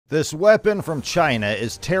This weapon from China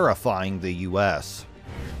is terrifying the U.S.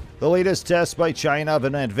 The latest test by China of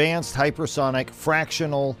an advanced hypersonic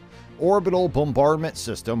fractional orbital bombardment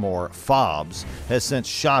system, or FOBS, has sent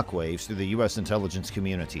shockwaves through the U.S. intelligence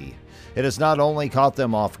community. It has not only caught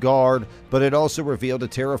them off guard, but it also revealed a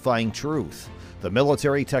terrifying truth. The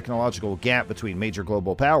military technological gap between major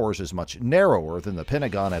global powers is much narrower than the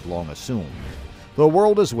Pentagon had long assumed. The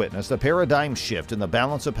world has witnessed a paradigm shift in the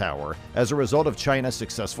balance of power as a result of China's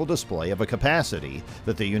successful display of a capacity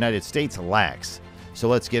that the United States lacks. So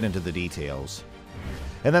let's get into the details.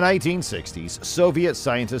 In the 1960s, Soviet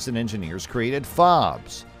scientists and engineers created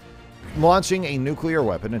FOBS. Launching a nuclear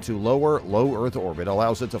weapon into low Earth orbit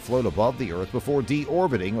allows it to float above the Earth before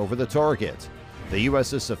deorbiting over the target. The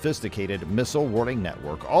U.S.'s sophisticated missile warning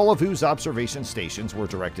network, all of whose observation stations were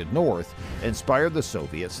directed north, inspired the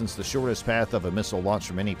Soviets, since the shortest path of a missile launched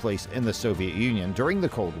from any place in the Soviet Union during the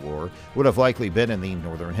Cold War would have likely been in the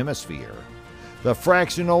Northern Hemisphere. The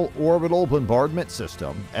Fractional Orbital Bombardment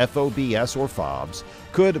System, FOBS or FOBS,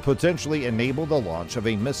 could potentially enable the launch of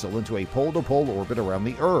a missile into a pole-to-pole orbit around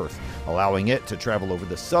the Earth, allowing it to travel over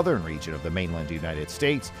the southern region of the mainland United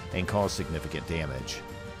States and cause significant damage.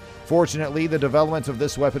 Fortunately, the development of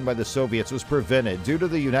this weapon by the Soviets was prevented due to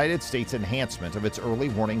the United States' enhancement of its early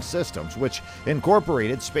warning systems, which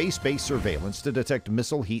incorporated space-based surveillance to detect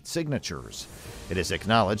missile heat signatures. It is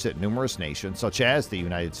acknowledged that numerous nations, such as the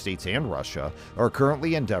United States and Russia, are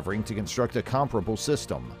currently endeavoring to construct a comparable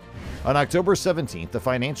system. On October 17th, the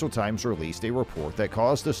Financial Times released a report that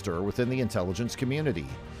caused a stir within the intelligence community.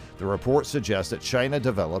 The report suggests that China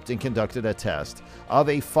developed and conducted a test of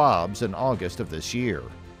a FOBS in August of this year.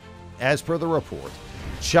 As per the report,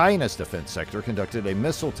 China's defense sector conducted a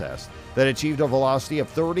missile test that achieved a velocity of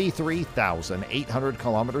 33,800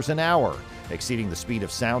 kilometers an hour, exceeding the speed of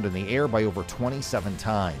sound in the air by over 27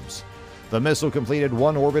 times. The missile completed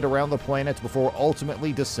one orbit around the planet before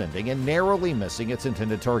ultimately descending and narrowly missing its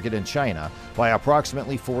intended target in China by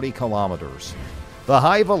approximately 40 kilometers. The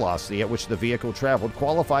high velocity at which the vehicle traveled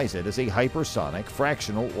qualifies it as a hypersonic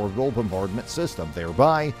fractional orbital bombardment system,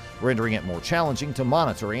 thereby rendering it more challenging to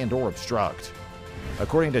monitor and/or obstruct.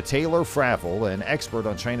 According to Taylor Fravel, an expert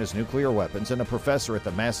on China's nuclear weapons and a professor at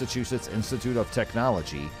the Massachusetts Institute of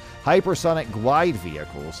Technology, hypersonic glide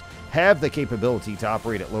vehicles have the capability to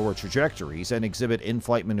operate at lower trajectories and exhibit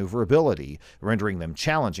in-flight maneuverability, rendering them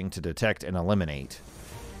challenging to detect and eliminate.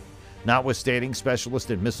 Notwithstanding, specialists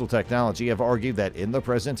in missile technology have argued that in the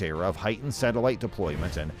present era of heightened satellite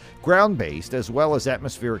deployment and ground-based as well as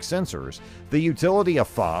atmospheric sensors, the utility of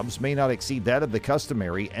FOBS may not exceed that of the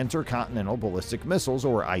customary intercontinental ballistic missiles,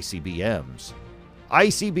 or ICBMs.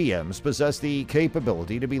 ICBMs possess the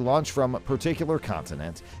capability to be launched from a particular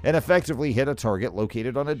continent and effectively hit a target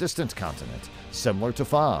located on a distant continent, similar to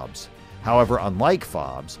FOBS. However, unlike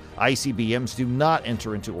FOBS, ICBMs do not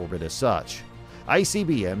enter into orbit as such.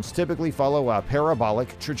 ICBMs typically follow a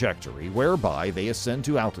parabolic trajectory whereby they ascend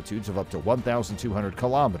to altitudes of up to 1,200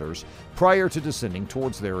 kilometers prior to descending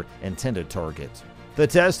towards their intended target. The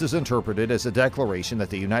test is interpreted as a declaration that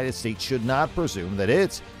the United States should not presume that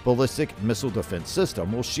its ballistic missile defense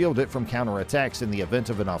system will shield it from counterattacks in the event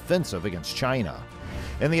of an offensive against China.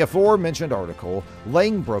 In the aforementioned article,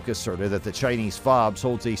 Langbroek asserted that the Chinese FOBS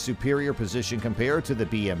holds a superior position compared to the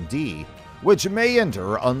BMD, which may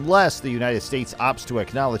endure unless the United States opts to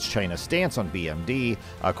acknowledge China's stance on BMD,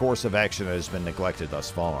 a course of action that has been neglected thus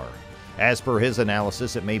far. As per his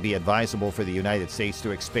analysis, it may be advisable for the United States to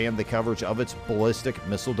expand the coverage of its ballistic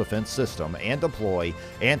missile defense system and deploy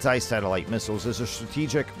anti-satellite missiles as a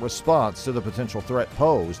strategic response to the potential threat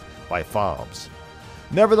posed by FOBS.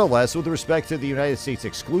 Nevertheless, with respect to the United States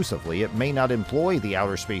exclusively, it may not employ the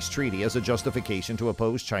Outer Space Treaty as a justification to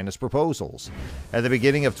oppose China's proposals. At the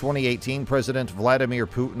beginning of 2018, President Vladimir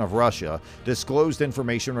Putin of Russia disclosed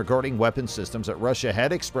information regarding weapon systems that Russia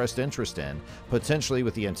had expressed interest in, potentially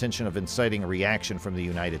with the intention of inciting a reaction from the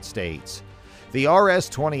United States. The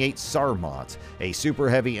RS-28 Sarmat, a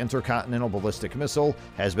super-heavy intercontinental ballistic missile,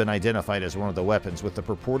 has been identified as one of the weapons with the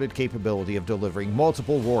purported capability of delivering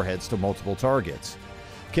multiple warheads to multiple targets.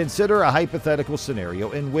 Consider a hypothetical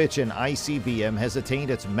scenario in which an ICBM has attained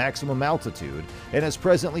its maximum altitude and is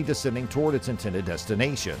presently descending toward its intended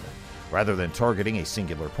destination. Rather than targeting a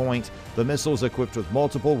singular point, the missile is equipped with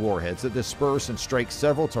multiple warheads that disperse and strike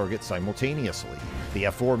several targets simultaneously. The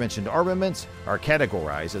aforementioned armaments are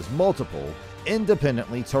categorized as multiple,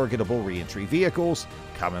 independently targetable reentry vehicles,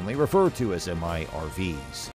 commonly referred to as MIRVs.